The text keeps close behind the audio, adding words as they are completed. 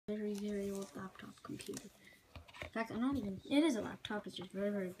very old laptop computer. In fact, it is a laptop, it's just very,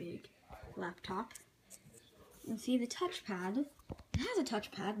 very big laptop. You can see the touchpad. It has a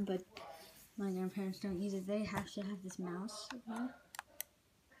touchpad, but my grandparents don't use it. They have to have this mouse.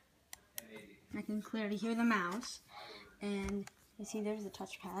 I can clearly hear the mouse. And you see there's the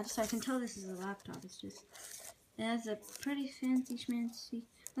touchpad. So I can tell this is a laptop. It has a pretty fancy schmancy,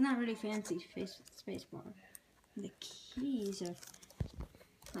 well, not really fancy space bar. The keys are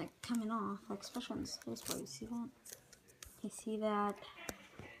like coming off, like especially on the space bar. You see that? You see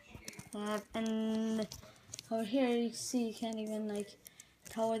that? And over here you see you can't even like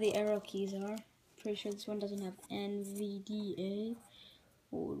tell where the arrow keys are. Pretty sure this one doesn't have NVDA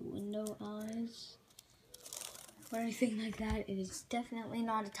or window eyes or anything like that. It is definitely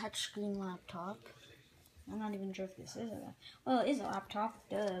not a touchscreen laptop. I'm not even sure if this is a, well, it is a laptop,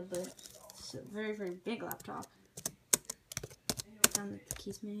 duh, but it's a very, very big laptop. Sound that the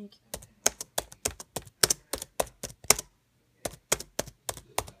keys make.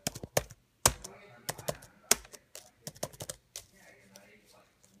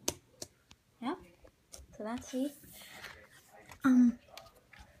 Yeah, so that's the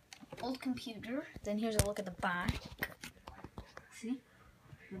old computer. Then here's a look at the back. See?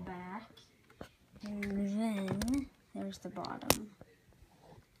 The back. And then there's the bottom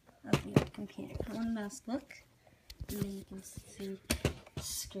of the old computer. One last look. And then you can see the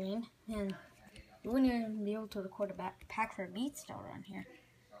screen. And you wouldn't even be able to record a backpack for a BeatStar on here.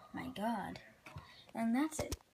 My God. And that's it.